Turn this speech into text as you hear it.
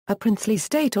A princely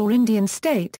state or Indian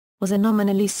state was a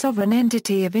nominally sovereign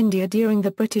entity of India during the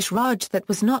British Raj that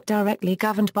was not directly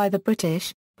governed by the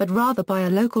British, but rather by a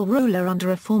local ruler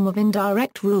under a form of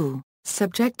indirect rule,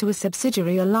 subject to a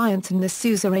subsidiary alliance and the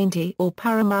suzerainty or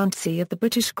paramountcy of the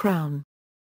British Crown.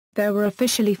 There were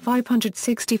officially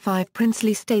 565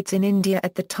 princely states in India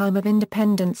at the time of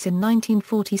independence in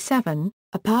 1947,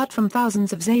 apart from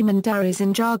thousands of zamindaris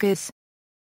and jagirs.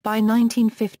 By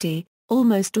 1950,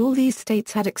 almost all these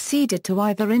states had acceded to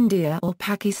either India or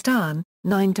Pakistan,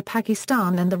 9 to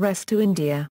Pakistan and the rest to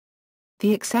India.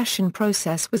 The accession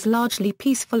process was largely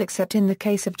peaceful except in the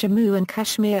case of Jammu and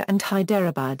Kashmir and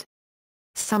Hyderabad.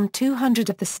 Some 200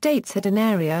 of the states had an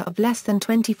area of less than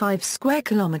 25 square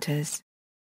kilometres.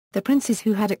 The princes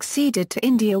who had acceded to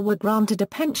India were granted a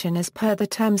pension as per the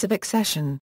terms of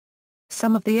accession.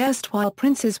 Some of the erstwhile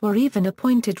princes were even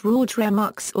appointed Raj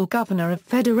Ramukhs or governor of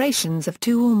federations of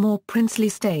 2 or more princely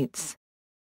states.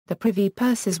 The privy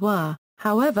purses were,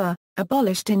 however,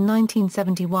 abolished in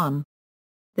 1971.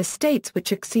 The states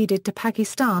which acceded to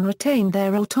Pakistan retained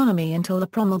their autonomy until the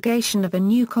promulgation of a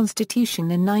new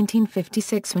constitution in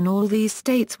 1956 when all these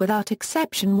states without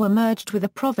exception were merged with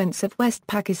the province of West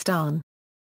Pakistan.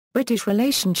 British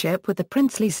relationship with the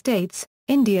princely states.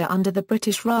 India under the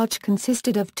British Raj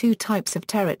consisted of 2 types of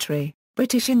territory,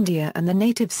 British India and the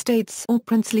native states or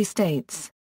princely states.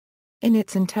 In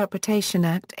its Interpretation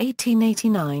Act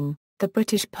 1889, the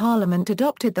British Parliament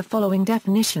adopted the following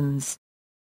definitions.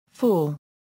 4.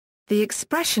 The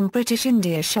expression British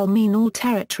India shall mean all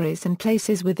territories and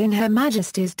places within Her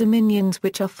Majesty's dominions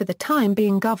which are for the time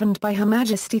being governed by Her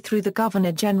Majesty through the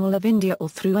Governor-General of India or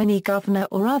through any governor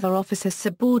or other officer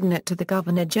subordinate to the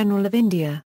Governor-General of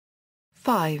India.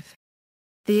 5.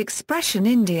 The expression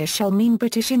India shall mean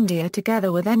British India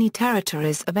together with any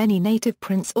territories of any native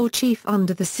prince or chief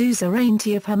under the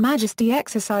suzerainty of Her Majesty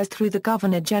exercised through the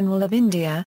Governor-General of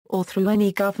India, or through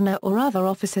any governor or other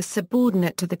officer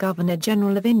subordinate to the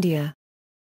Governor-General of India.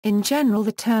 In general,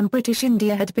 the term British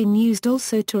India had been used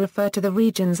also to refer to the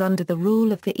regions under the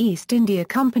rule of the East India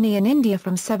Company in India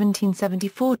from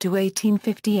 1774 to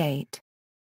 1858.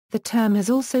 The term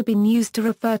has also been used to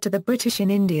refer to the British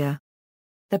in India.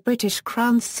 The British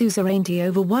Crown's suzerainty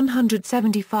over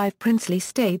 175 princely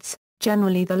states,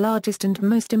 generally the largest and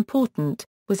most important,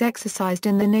 was exercised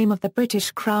in the name of the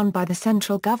British Crown by the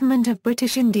central government of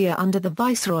British India under the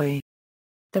Viceroy.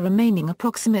 The remaining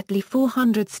approximately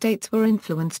 400 states were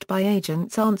influenced by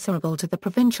agents answerable to the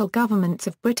provincial governments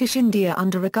of British India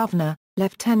under a governor,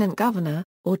 lieutenant governor,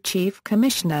 or chief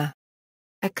commissioner.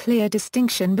 A clear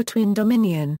distinction between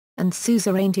dominion and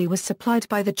suzerainty was supplied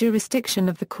by the jurisdiction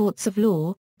of the courts of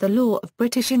law. The law of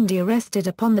British India rested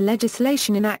upon the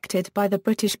legislation enacted by the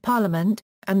British Parliament,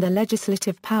 and the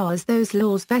legislative powers those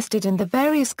laws vested in the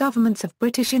various governments of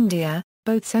British India,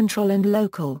 both central and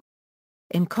local.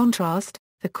 In contrast,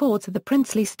 the courts of the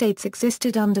princely states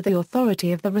existed under the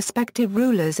authority of the respective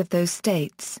rulers of those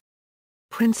states.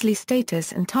 Princely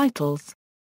status and titles.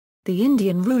 The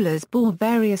Indian rulers bore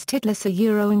various titles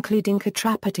including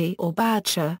Chhatrapati or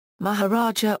Badshah,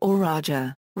 Maharaja or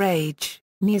Raja, Raj,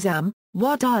 Nizam,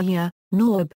 Wadaya,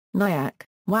 Nawab, Nayak,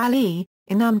 Wali,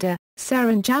 Inamdar,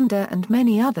 Saranjamdar and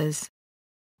many others.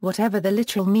 Whatever the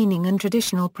literal meaning and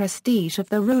traditional prestige of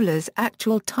the ruler's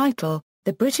actual title,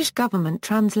 the British government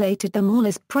translated them all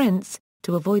as prince,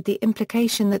 to avoid the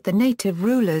implication that the native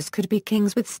rulers could be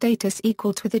kings with status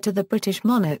equal to that of the British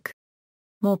monarch.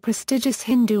 More prestigious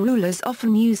Hindu rulers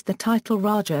often used the title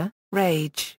Raja,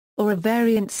 Raj, or a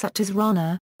variant such as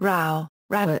Rana, Rao,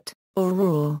 Rawat, or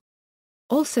Rural.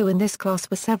 Also in this class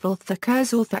were several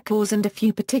Thakurs or Thakurs and a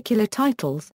few particular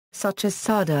titles, such as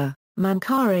Sardar,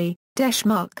 Mankari,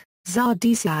 Deshmukh,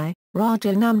 Zardesai,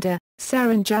 Raja Namdar,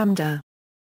 Saranjamdar.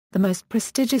 The most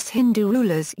prestigious Hindu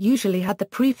rulers usually had the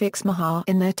prefix Maha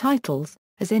in their titles,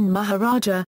 as in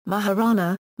Maharaja,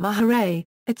 Maharana, Maharay,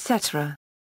 etc.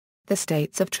 The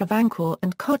states of Travancore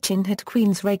and Cochin had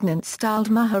queens regnant styled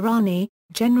Maharani,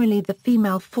 generally the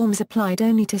female forms applied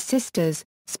only to sisters,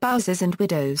 spouses and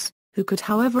widows, who could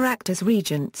however act as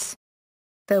regents.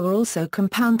 There were also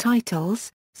compound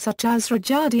titles, such as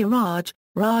Rajadi Raj,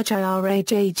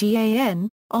 Rajagan,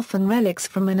 often relics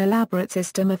from an elaborate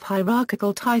system of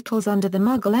hierarchical titles under the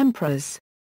Mughal emperors.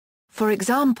 For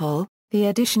example, the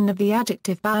addition of the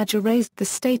adjective Baja raised the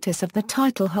status of the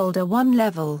title holder one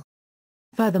level.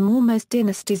 Furthermore, most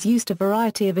dynasties used a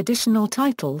variety of additional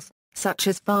titles, such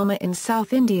as Varma in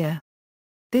South India.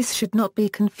 This should not be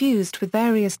confused with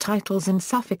various titles and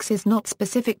suffixes not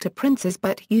specific to princes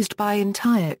but used by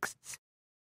entyaxts.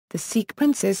 The Sikh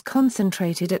princes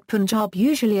concentrated at Punjab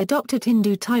usually adopted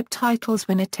Hindu-type titles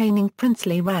when attaining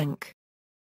princely rank.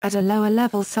 At a lower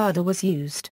level Sadr was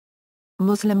used.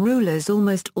 Muslim rulers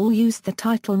almost all used the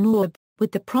title Nawab,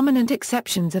 with the prominent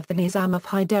exceptions of the Nizam of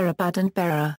Hyderabad and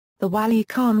Berar, the Wali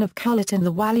Khan of Kalat and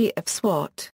the Wali of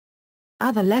Swat.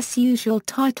 Other less usual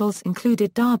titles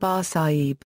included Darbar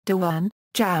Sahib, Dewan,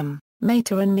 Jam,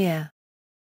 Mater and Mir.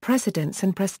 Precedence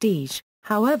and prestige.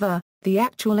 However, the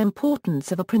actual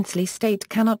importance of a princely state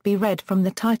cannot be read from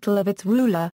the title of its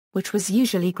ruler, which was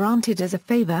usually granted as a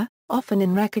favour, often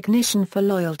in recognition for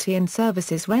loyalty and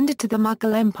services rendered to the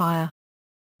Mughal Empire.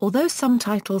 Although some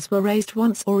titles were raised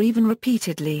once or even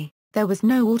repeatedly, there was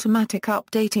no automatic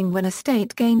updating when a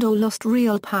state gained or lost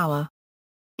real power.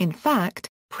 In fact,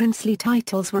 princely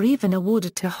titles were even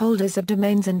awarded to holders of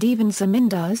domains and even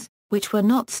zamindars, which were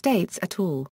not states at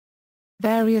all.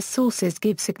 Various sources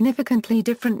give significantly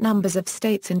different numbers of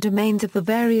states and domains of the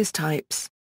various types.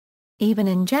 Even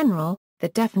in general, the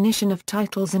definition of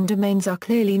titles and domains are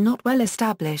clearly not well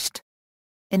established.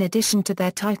 In addition to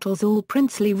their titles, all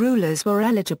princely rulers were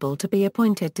eligible to be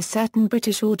appointed to certain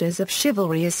British orders of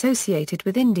chivalry associated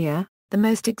with India, the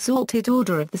most exalted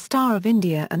Order of the Star of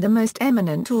India and the most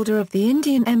eminent Order of the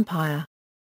Indian Empire.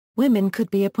 Women could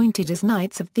be appointed as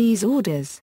knights of these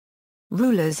orders.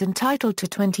 Rulers entitled to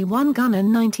 21-gun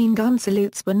and 19-gun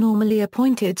salutes were normally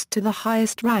appointed to the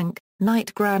highest rank,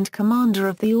 Knight Grand Commander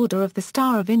of the Order of the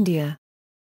Star of India.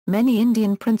 Many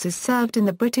Indian princes served in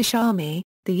the British Army,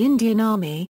 the Indian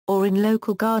Army, or in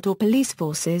local guard or police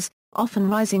forces, often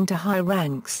rising to high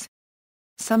ranks.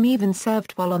 Some even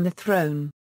served while on the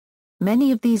throne.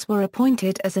 Many of these were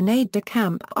appointed as an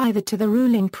aide-de-camp either to the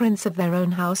ruling prince of their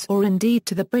own house or indeed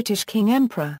to the British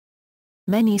King-Emperor.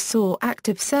 Many saw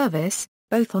active service,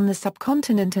 both on the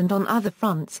subcontinent and on other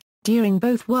fronts, during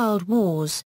both world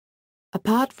wars.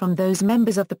 Apart from those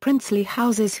members of the princely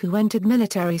houses who entered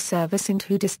military service and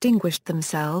who distinguished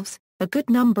themselves, a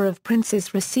good number of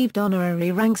princes received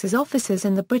honorary ranks as officers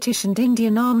in the British and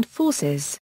Indian armed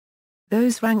forces.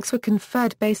 Those ranks were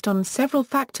conferred based on several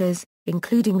factors,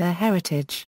 including their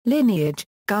heritage, lineage,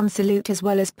 gun salute as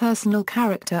well as personal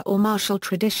character or martial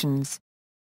traditions.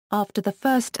 After the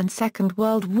First and Second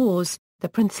World Wars, the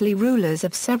princely rulers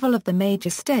of several of the major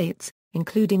states,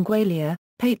 including Gwalior,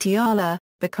 Patiala,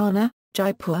 Bikaner,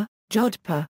 Jaipur,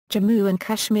 Jodhpur, Jammu and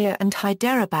Kashmir and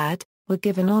Hyderabad, were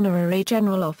given honorary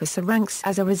general officer ranks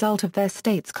as a result of their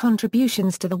state's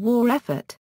contributions to the war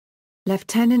effort.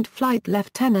 Lieutenant Flight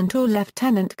Lieutenant or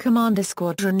Lieutenant Commander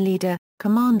Squadron Leader,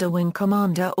 Commander Wing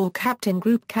Commander or Captain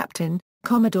Group Captain,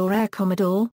 Commodore Air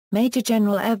Commodore, Major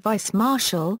General Air Vice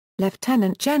Marshal,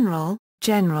 Lieutenant General,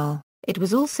 General. It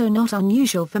was also not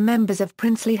unusual for members of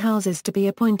princely houses to be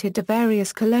appointed to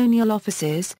various colonial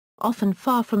offices, often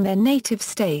far from their native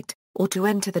state, or to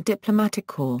enter the diplomatic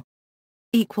corps.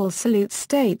 Salute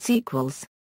states equals.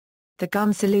 The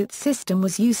gun salute system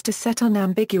was used to set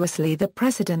unambiguously the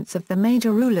precedence of the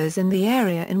major rulers in the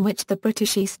area in which the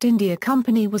British East India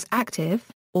Company was active,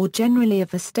 or generally of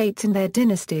the states and their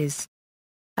dynasties.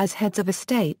 As heads of a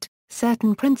state,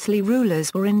 certain princely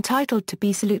rulers were entitled to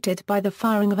be saluted by the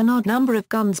firing of an odd number of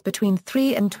guns between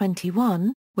 3 and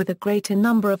 21, with a greater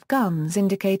number of guns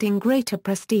indicating greater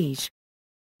prestige.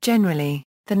 Generally,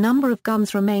 the number of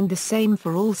guns remained the same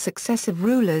for all successive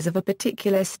rulers of a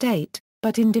particular state,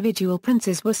 but individual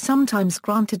princes were sometimes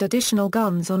granted additional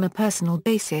guns on a personal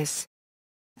basis.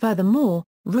 Furthermore,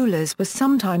 rulers were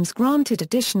sometimes granted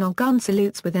additional gun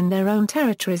salutes within their own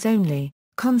territories only,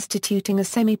 constituting a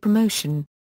semi-promotion.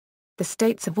 The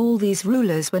states of all these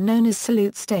rulers were known as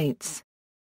salute states.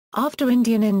 After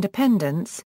Indian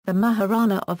independence, the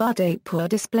Maharana of Udaipur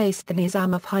displaced the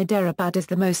Nizam of Hyderabad as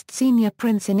the most senior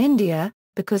prince in India,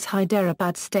 because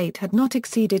Hyderabad state had not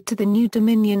acceded to the new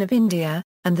Dominion of India,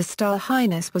 and the Star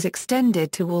Highness was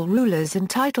extended to all rulers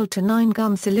entitled to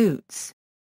 9-gun salutes.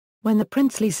 When the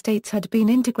princely states had been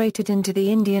integrated into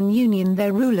the Indian Union,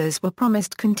 their rulers were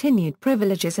promised continued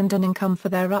privileges and an income for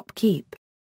their upkeep.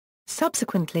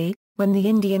 Subsequently, when the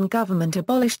Indian government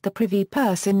abolished the Privy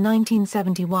Purse in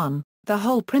 1971, the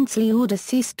whole princely order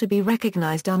ceased to be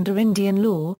recognized under Indian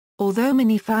law, although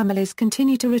many families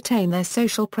continue to retain their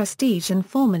social prestige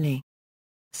informally.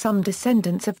 Some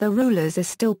descendants of the rulers are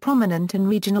still prominent in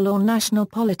regional or national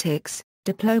politics,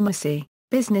 diplomacy,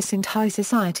 business and high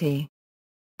society.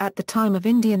 At the time of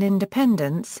Indian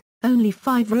independence, only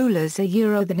 5 rulers the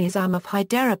Nizam of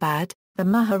Hyderabad, the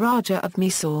Maharaja of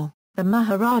Mysore, the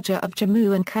Maharaja of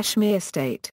Jammu and Kashmir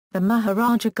State, the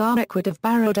Maharaja Gaikwad of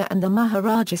Baroda and the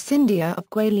Maharaja Scindia of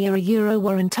Gwalior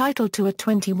were entitled to a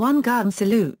 21-gun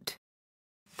salute.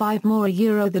 5 more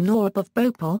the Nawab of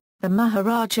Bhopal, the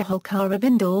Maharaja Holkar of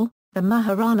Indore, the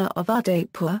Maharana of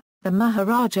Udaipur, The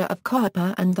Maharaja of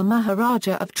Kohipa and the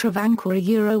Maharaja of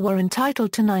Travancore were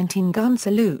entitled to 19 gun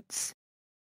salutes.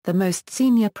 The most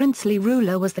senior princely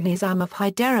ruler was the Nizam of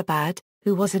Hyderabad,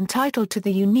 who was entitled to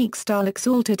the unique style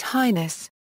Exalted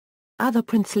Highness. Other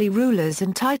princely rulers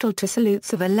entitled to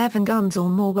salutes of 11 guns or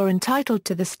more were entitled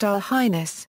to the style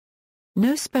Highness.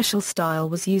 No special style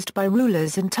was used by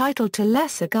rulers entitled to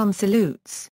lesser gun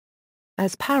salutes.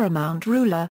 As paramount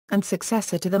ruler, and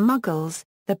successor to the Mughals,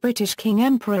 the British King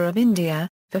Emperor of India,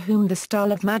 for whom the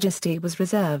style of Majesty was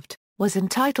reserved, was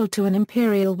entitled to an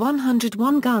imperial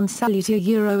 101-gun salute.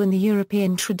 In the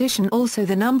European tradition also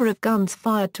the number of guns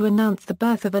fired to announce the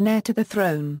birth of an heir to the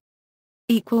throne.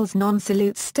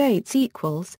 Non-salute states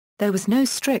there was no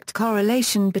strict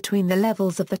correlation between the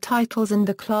levels of the titles and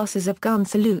the classes of gun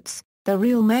salutes, the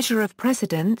real measure of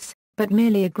precedence, but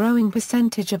merely a growing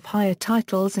percentage of higher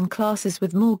titles and classes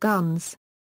with more guns.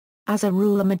 As a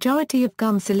rule a majority of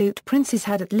gun salute princes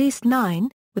had at least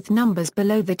 9, with numbers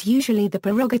below that usually the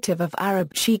prerogative of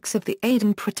Arab sheikhs of the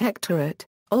Aden Protectorate,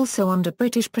 also under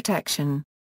British protection.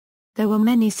 There were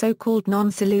many so-called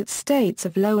non-salute states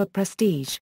of lower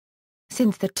prestige.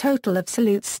 Since the total of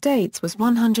salute states was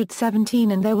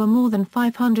 117 and there were more than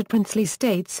 500 princely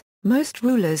states, most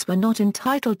rulers were not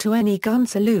entitled to any gun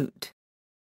salute.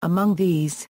 Among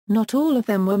these, not all of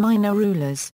them were minor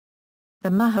rulers. The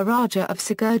Maharaja of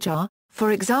Sagurja,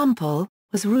 for example,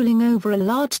 was ruling over a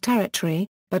large territory,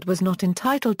 but was not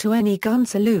entitled to any gun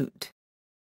salute.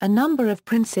 A number of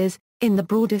princes, in the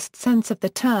broadest sense of the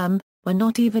term, were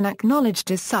not even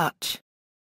acknowledged as such.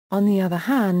 On the other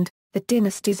hand, the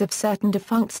dynasties of certain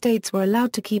defunct states were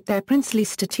allowed to keep their princely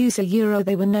status.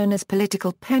 They were known as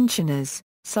political pensioners,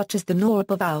 such as the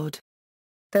Nawab of Oudh.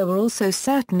 There were also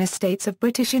certain estates of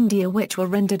British India which were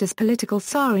rendered as political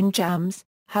saranjams,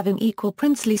 having equal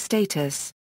princely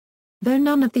status. Though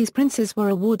none of these princes were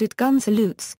awarded gun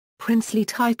salutes, princely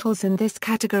titles in this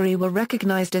category were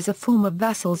recognized as a form of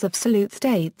vassals of salute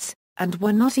states, and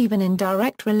were not even in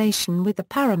direct relation with the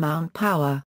paramount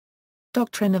power.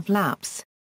 Doctrine of lapse.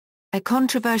 A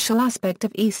controversial aspect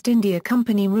of East India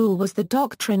Company rule was the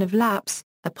doctrine of lapse,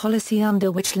 a policy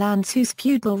under which lands whose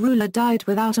feudal ruler died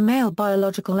without a male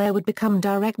biological heir would become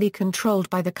directly controlled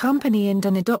by the company and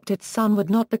an adopted son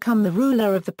would not become the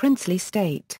ruler of the princely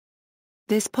state.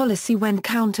 This policy went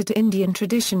counter to Indian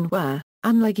tradition where,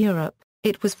 unlike Europe,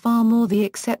 it was far more the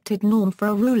accepted norm for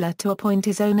a ruler to appoint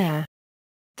his own heir.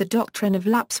 The doctrine of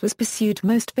lapse was pursued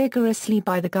most vigorously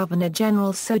by the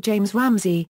Governor-General Sir James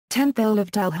Ramsay, 10th Earl of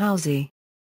Dalhousie.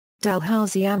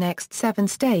 Dalhousie annexed 7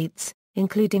 states,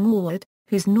 including Awadh,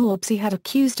 whose Nawabs he had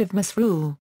accused of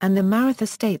misrule, and the Maratha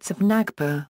states of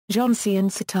Nagpur, Jhansi and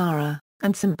Satara,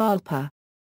 and Sambalpur.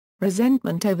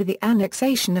 Resentment over the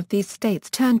annexation of these states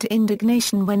turned to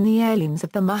indignation when the heirlooms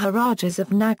of the Maharajas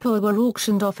of Nagpur were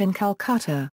auctioned off in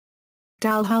Calcutta.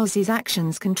 Dalhousie's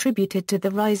actions contributed to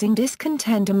the rising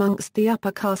discontent amongst the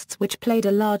upper castes which played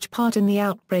a large part in the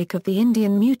outbreak of the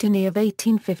Indian Mutiny of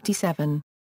 1857.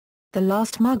 The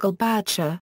last Mughal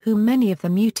Badshah, whom many of the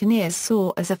mutineers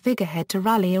saw as a figurehead to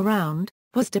rally around,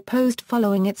 was deposed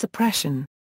following its oppression.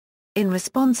 In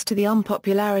response to the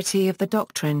unpopularity of the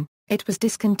doctrine, it was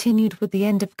discontinued with the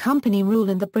end of company rule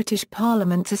and the British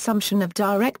Parliament's assumption of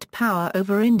direct power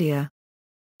over India.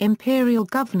 Imperial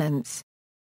governance.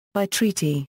 By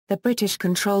treaty, the British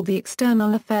controlled the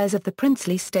external affairs of the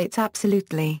princely states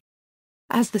absolutely.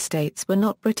 As the states were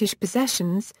not British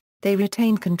possessions, they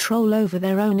retained control over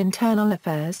their own internal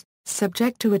affairs,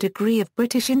 subject to a degree of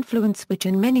British influence which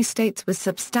in many states was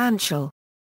substantial.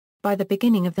 By the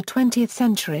beginning of the 20th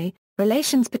century,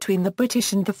 relations between the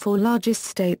British and the 4 largest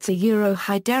states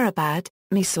Hyderabad,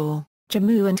 Mysore,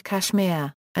 Jammu and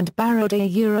Kashmir, and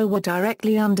Baroda were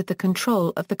directly under the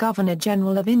control of the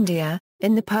Governor-General of India,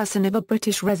 in the person of a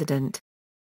British resident.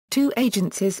 2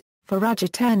 agencies, for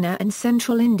Rajatana and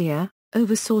Central India,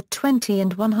 oversaw 20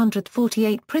 and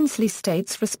 148 princely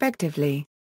states respectively.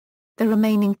 The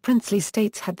remaining princely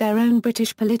states had their own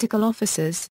British political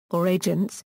officers, or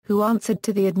agents, who answered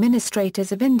to the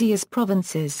administrators of India's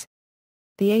provinces.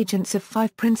 The agents of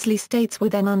 5 princely states were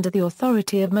then under the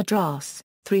authority of Madras,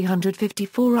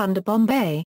 354 under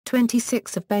Bombay,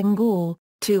 26 of Bengal,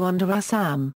 2 under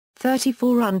Assam,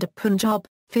 34 under Punjab,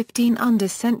 15 under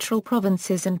Central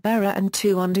Provinces and Berar and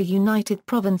 2 under United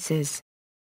Provinces.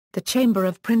 The Chamber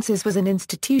of Princes was an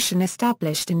institution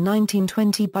established in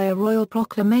 1920 by a royal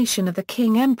proclamation of the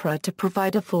King Emperor to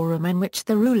provide a forum in which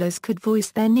the rulers could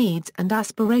voice their needs and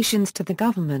aspirations to the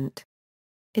government.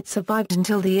 It survived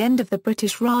until the end of the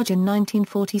British Raj in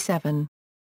 1947.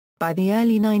 By the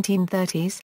early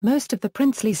 1930s, Most of the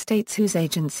princely states whose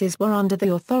agencies were under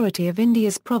the authority of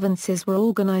India's provinces were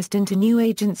organized into new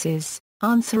agencies,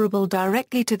 answerable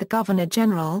directly to the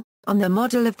Governor-General, on the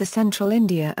model of the Central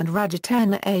India and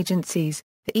Rajasthan agencies,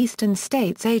 the Eastern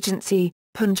States Agency,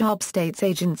 Punjab States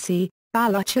Agency,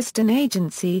 Balochistan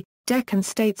Agency, Deccan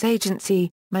States Agency,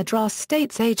 Madras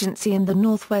States Agency and the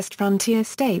Northwest Frontier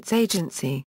States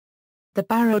Agency. The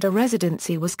Baroda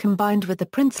Residency was combined with the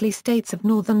princely states of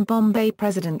Northern Bombay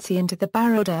Presidency into the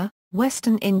Baroda,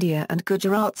 Western India and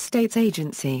Gujarat States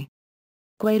Agency.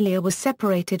 Gwalior was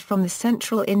separated from the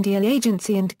Central India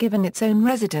Agency and given its own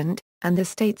resident, and the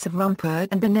states of Rampur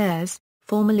and Benares,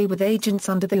 formerly with agents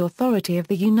under the authority of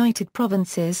the United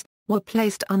Provinces, were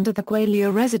placed under the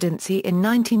Gwalior Residency in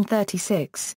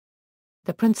 1936.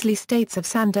 The princely states of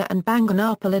Sandhar and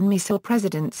Banganapal and Mysore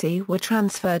Presidency were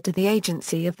transferred to the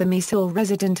agency of the Mysore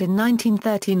Resident in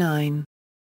 1939.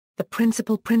 The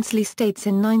principal princely states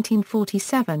in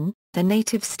 1947, the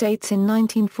native states in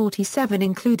 1947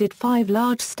 included 5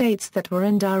 large states that were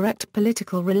in direct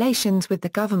political relations with the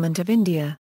Government of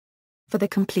India. For the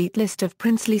complete list of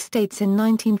princely states in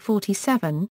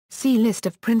 1947, see List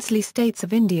of princely states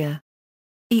of India.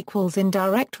 In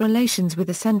direct relations with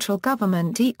the central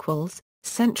government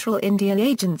Central India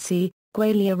Agency,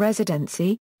 Gwalior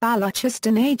Residency,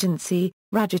 Balochistan Agency,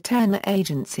 Rajasthan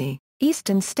Agency,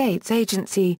 Eastern States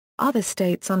Agency, other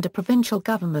states under provincial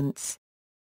governments.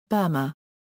 Burma.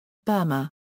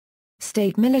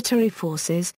 State military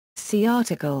forces, see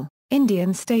article,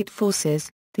 Indian State Forces.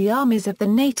 The armies of the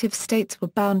native states were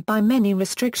bound by many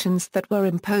restrictions that were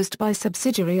imposed by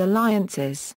subsidiary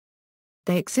alliances.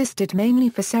 They existed mainly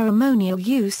for ceremonial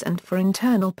use and for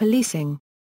internal policing.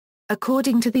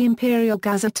 According to the Imperial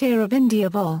Gazetteer of India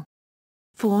Vol.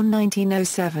 4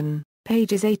 1907,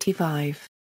 pages 85.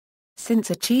 Since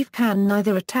a chief can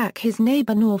neither attack his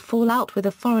neighbour nor fall out with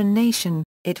a foreign nation,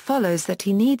 it follows that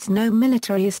he needs no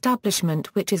military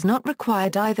establishment which is not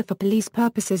required either for police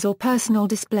purposes or personal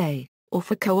display, or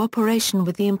for cooperation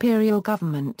with the imperial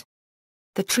government.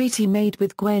 The treaty made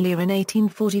with Gwalior in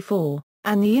 1844,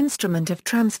 and the instrument of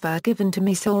transfer given to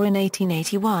Mysore in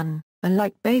 1881,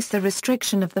 alike base the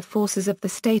restriction of the forces of the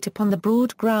state upon the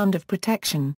broad ground of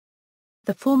protection.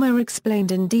 The former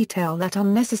explained in detail that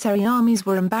unnecessary armies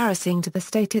were embarrassing to the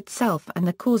state itself and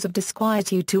the cause of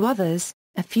disquietude to others.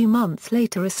 A few months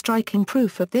later a striking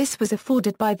proof of this was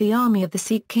afforded by the army of the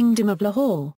Sikh Kingdom of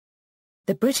Lahore.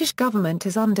 The British government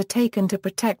has undertaken to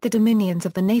protect the dominions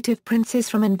of the native princes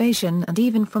from invasion and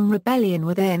even from rebellion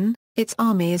within. Its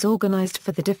army is organised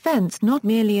for the defence not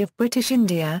merely of British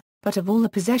India, but of all the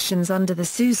possessions under the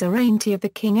suzerainty of the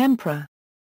King-Emperor.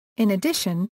 In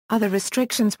addition, other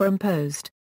restrictions were imposed.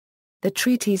 The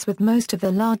treaties with most of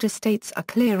the larger states are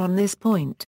clear on this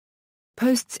point.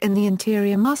 Posts in the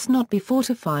interior must not be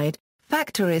fortified,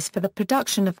 factories for the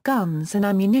production of guns and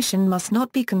ammunition must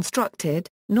not be constructed,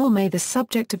 nor may the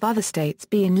subject of other states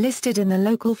be enlisted in the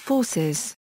local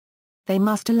forces. They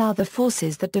must allow the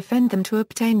forces that defend them to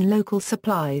obtain local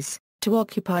supplies, to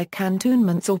occupy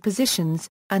cantonments or positions,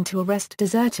 and to arrest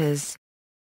deserters.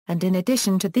 And in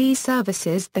addition to these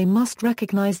services they must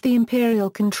recognize the imperial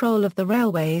control of the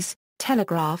railways,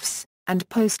 telegraphs, and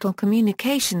postal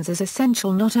communications as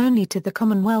essential not only to the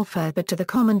common welfare but to the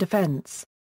common defense.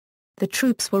 The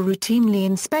troops were routinely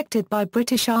inspected by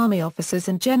British Army officers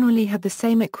and generally had the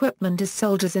same equipment as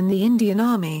soldiers in the Indian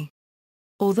Army.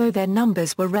 Although their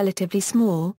numbers were relatively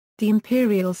small, the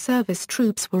Imperial Service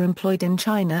troops were employed in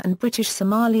China and British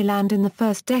Somaliland in the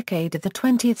first decade of the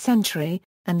 20th century,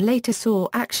 and later saw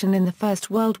action in the First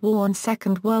World War and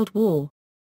Second World War.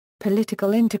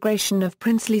 Political integration of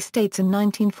princely states in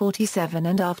 1947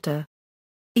 and after.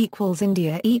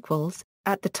 India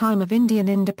At the time of Indian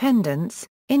independence,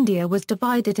 India was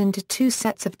divided into 2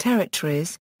 sets of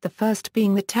territories, the first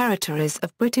being the territories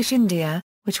of British India,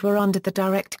 which were under the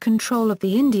direct control of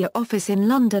the India Office in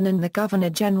London and the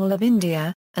Governor-General of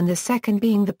India, and the second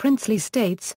being the princely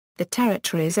states, the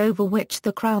territories over which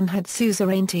the Crown had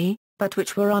suzerainty, but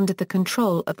which were under the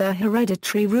control of their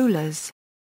hereditary rulers.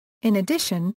 In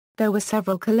addition, there were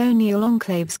several colonial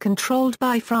enclaves controlled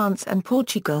by France and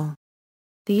Portugal.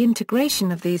 The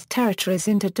integration of these territories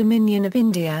into Dominion of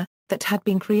India, that had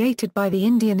been created by the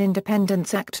Indian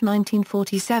Independence Act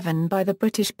 1947 by the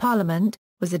British Parliament,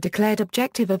 was a declared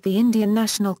objective of the Indian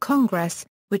National Congress,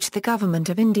 which the Government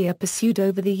of India pursued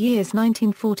over the years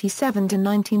 1947 to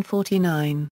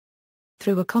 1949.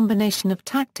 Through a combination of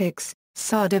tactics,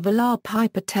 Sardar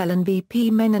Vallabhbhai Patel and V.P.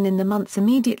 Menon in the months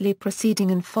immediately preceding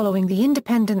and following the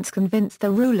independence convinced the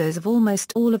rulers of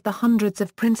almost all of the hundreds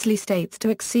of princely states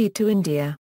to accede to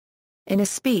India. In a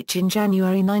speech in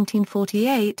January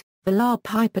 1948,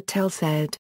 Vallabhbhai Patel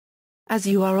said, As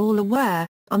you are all aware,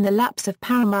 on the lapse of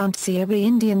paramountcy every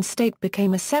Indian state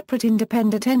became a separate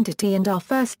independent entity, and our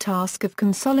first task of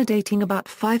consolidating about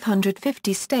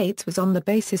 550 states was on the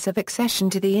basis of accession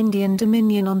to the Indian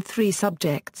Dominion on 3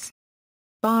 subjects.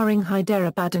 Barring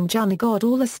Hyderabad and Junagadh,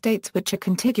 all the states which are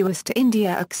contiguous to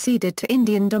India acceded to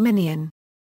Indian Dominion.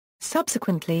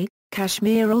 Subsequently,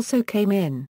 Kashmir also came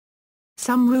in.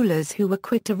 Some rulers who were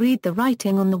quick to read the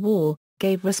writing on the wall,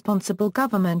 gave responsible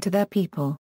government to their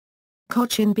people.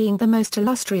 Cochin being the most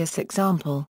illustrious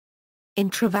example. In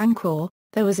Travancore,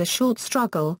 there was a short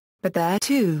struggle, but there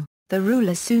too, the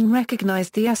ruler soon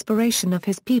recognized the aspiration of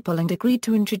his people and agreed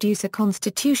to introduce a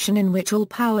constitution in which all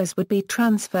powers would be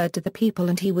transferred to the people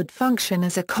and he would function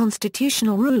as a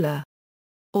constitutional ruler.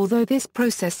 Although this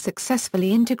process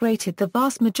successfully integrated the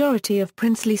vast majority of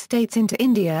princely states into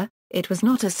India, it was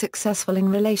not as successful in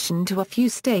relation to a few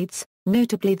states,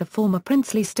 notably the former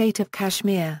princely state of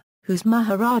Kashmir, whose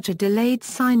Maharaja delayed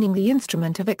signing the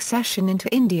instrument of accession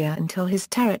into India until his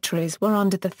territories were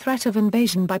under the threat of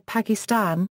invasion by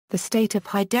Pakistan, the state of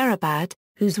Hyderabad,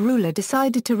 whose ruler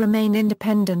decided to remain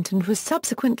independent and was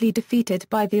subsequently defeated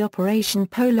by the Operation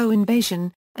Polo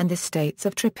invasion, and the states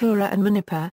of Tripura and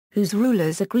Manipur, whose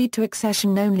rulers agreed to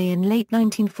accession only in late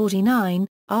 1949,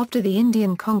 after the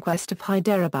Indian conquest of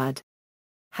Hyderabad.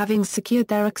 Having secured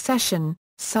their accession,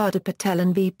 Sardar Patel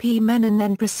and V.P. Menon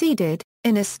then proceeded,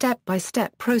 in a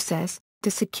step-by-step process, to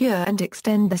secure and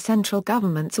extend the central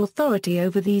government's authority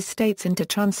over these states and to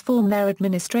transform their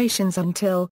administrations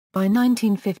until, by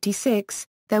 1956,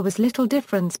 there was little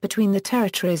difference between the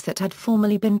territories that had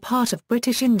formerly been part of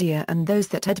British India and those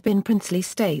that had been princely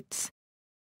states.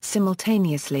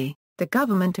 Simultaneously, the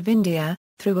Government of India,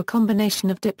 through a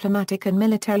combination of diplomatic and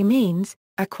military means,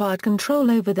 acquired control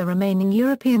over the remaining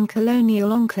European colonial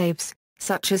enclaves,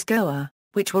 such as Goa,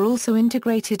 which were also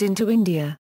integrated into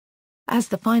India. As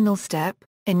the final step,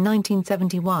 in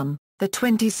 1971, the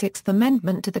 26th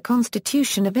Amendment to the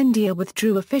Constitution of India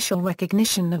withdrew official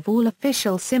recognition of all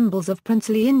official symbols of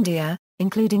princely India,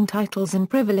 including titles and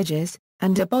privileges,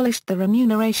 and abolished the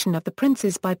remuneration of the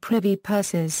princes by privy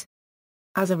purses.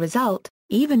 As a result,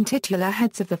 even titular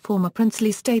heads of the former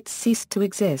princely states ceased to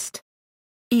exist.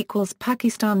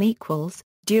 Pakistan.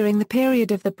 During the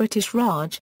period of the British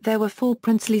Raj, there were 4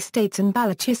 princely states in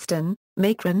Balochistan,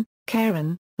 Makran,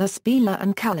 Karen, Lasbela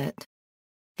and Kalat.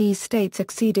 These states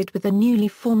acceded with the newly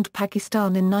formed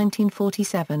Pakistan in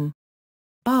 1947.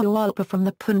 Bahawalpur from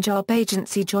the Punjab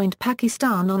Agency joined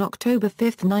Pakistan on October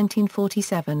 5,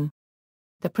 1947.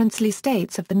 The princely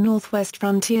states of the Northwest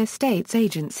Frontier States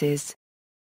Agencies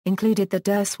included the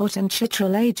Durswat and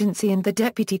Chitral Agency and the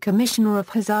Deputy Commissioner of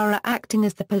Hazara acting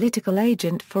as the political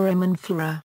agent for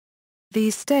Amanpura.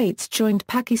 These states joined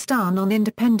Pakistan on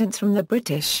independence from the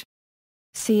British.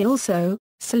 See also,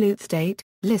 Salute State,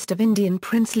 List of Indian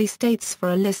princely states. For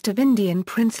a list of Indian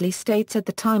princely states at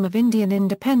the time of Indian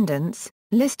independence,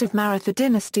 List of Maratha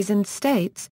dynasties and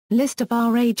states, List of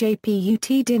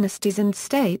Rajput dynasties and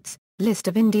states, List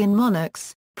of Indian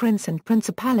monarchs, Prince and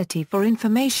Principality. For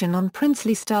information on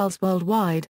princely styles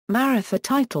worldwide, Maratha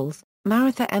titles,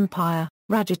 Maratha Empire,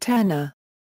 Rajatarna.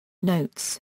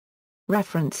 Notes.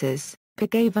 References,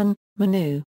 Pagavan,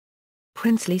 Manu.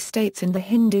 Princely States in the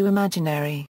Hindu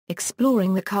Imaginary,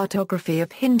 Exploring the Cartography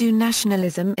of Hindu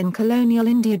Nationalism in Colonial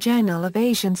India. Journal of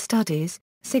Asian Studies,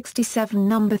 67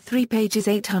 No. 3 pages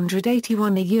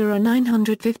 881 euro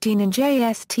 915 in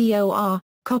JSTOR,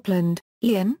 Copland,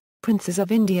 Ian, Princes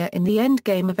of India in the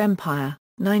Endgame of Empire,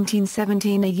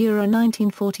 1917 euro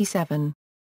 1947.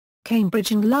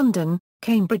 Cambridge and London,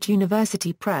 Cambridge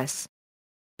University Press.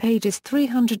 Pages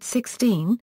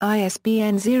 316,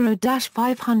 ISBN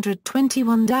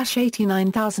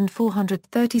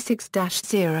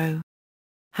 0-521-89436-0.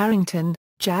 Harrington,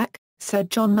 Jack, Sir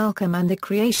John Malcolm and the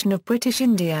Creation of British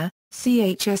India,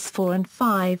 CHS 4 and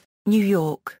 5, New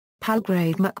York,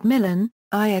 Palgrave Macmillan,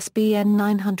 ISBN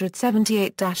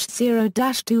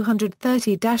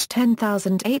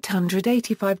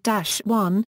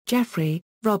 978-0-230-10885-1, Jeffrey,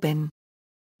 Robin.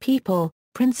 People,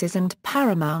 Princes and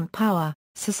Paramount Power,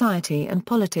 Society and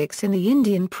Politics in the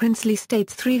Indian Princely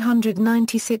States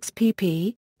 396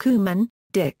 pp. Kuman,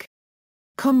 Dick.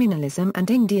 Communalism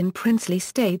and Indian Princely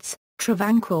States,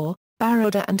 Travancore,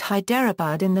 Baroda and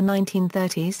Hyderabad in the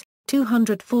 1930s,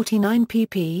 249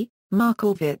 pp.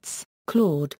 Markowitz,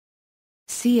 Claude.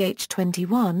 Ch.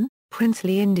 21,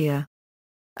 Princely India.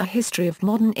 A History of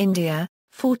Modern India,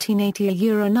 1480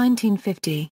 euro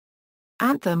 1950.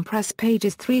 Anthem Press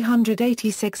pages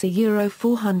 386 euro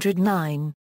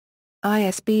 409.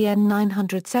 ISBN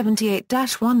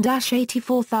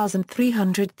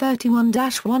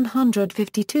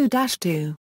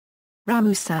 978-1-84331-152-2.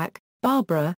 Ramusak,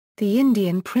 Barbara, The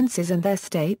Indian Princes and Their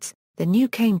States, The New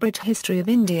Cambridge History of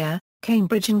India,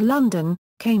 Cambridge and London,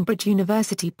 Cambridge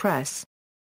University Press.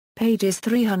 Pages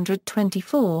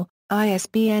 324,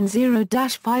 ISBN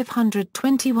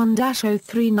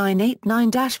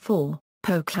 0-521-03989-4,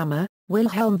 Pochhammer,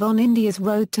 Wilhelm von India's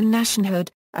Road to Nationhood,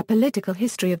 A Political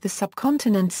History of the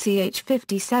Subcontinent ch.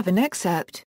 57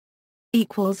 excerpt.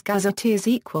 Gazetteers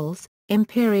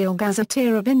Imperial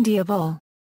Gazetteer of India Vol.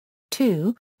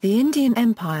 2, The Indian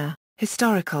Empire,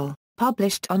 Historical,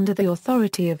 published under the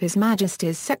authority of His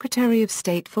Majesty's Secretary of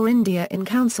State for India in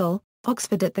Council,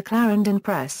 Oxford at the Clarendon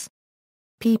Press.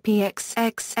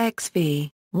 ppxxxv,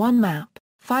 1 map,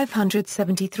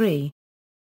 573.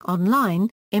 Online,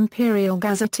 Imperial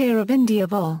Gazetteer of India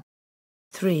Vol.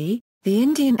 3, The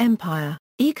Indian Empire,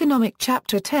 Economic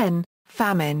Chapter 10,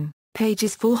 Famine,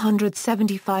 pages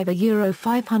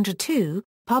 475-502,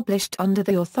 published under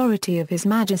the authority of His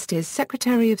Majesty's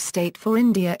Secretary of State for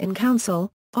India in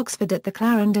Council, Oxford at the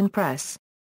Clarendon Press.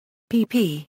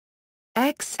 pp.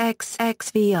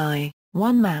 xxxvi,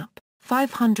 1 map,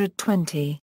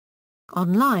 520.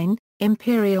 Online,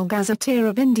 Imperial Gazetteer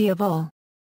of India Vol.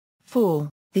 4,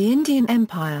 The Indian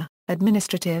Empire,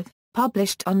 Administrative,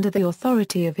 published under the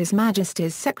authority of His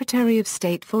Majesty's Secretary of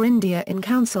State for India in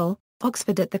Council,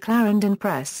 Oxford at the Clarendon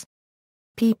Press.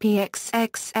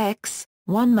 ppxxx,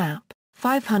 1 map,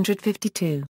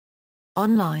 552.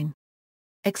 Online.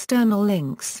 External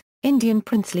links, Indian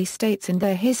princely states and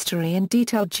their history and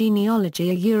detailed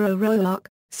genealogy. Roark,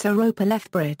 Saropa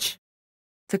Lethbridge.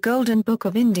 The Golden Book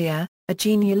of India, a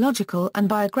genealogical and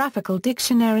biographical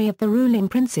dictionary of the ruling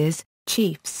princes,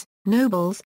 chiefs,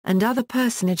 nobles, and other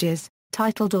personages,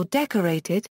 titled or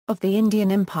decorated, of the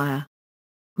Indian Empire.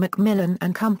 Macmillan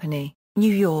and Company,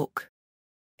 New York.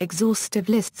 Exhaustive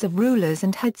lists of rulers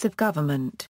and heads of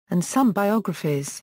government, and some biographies.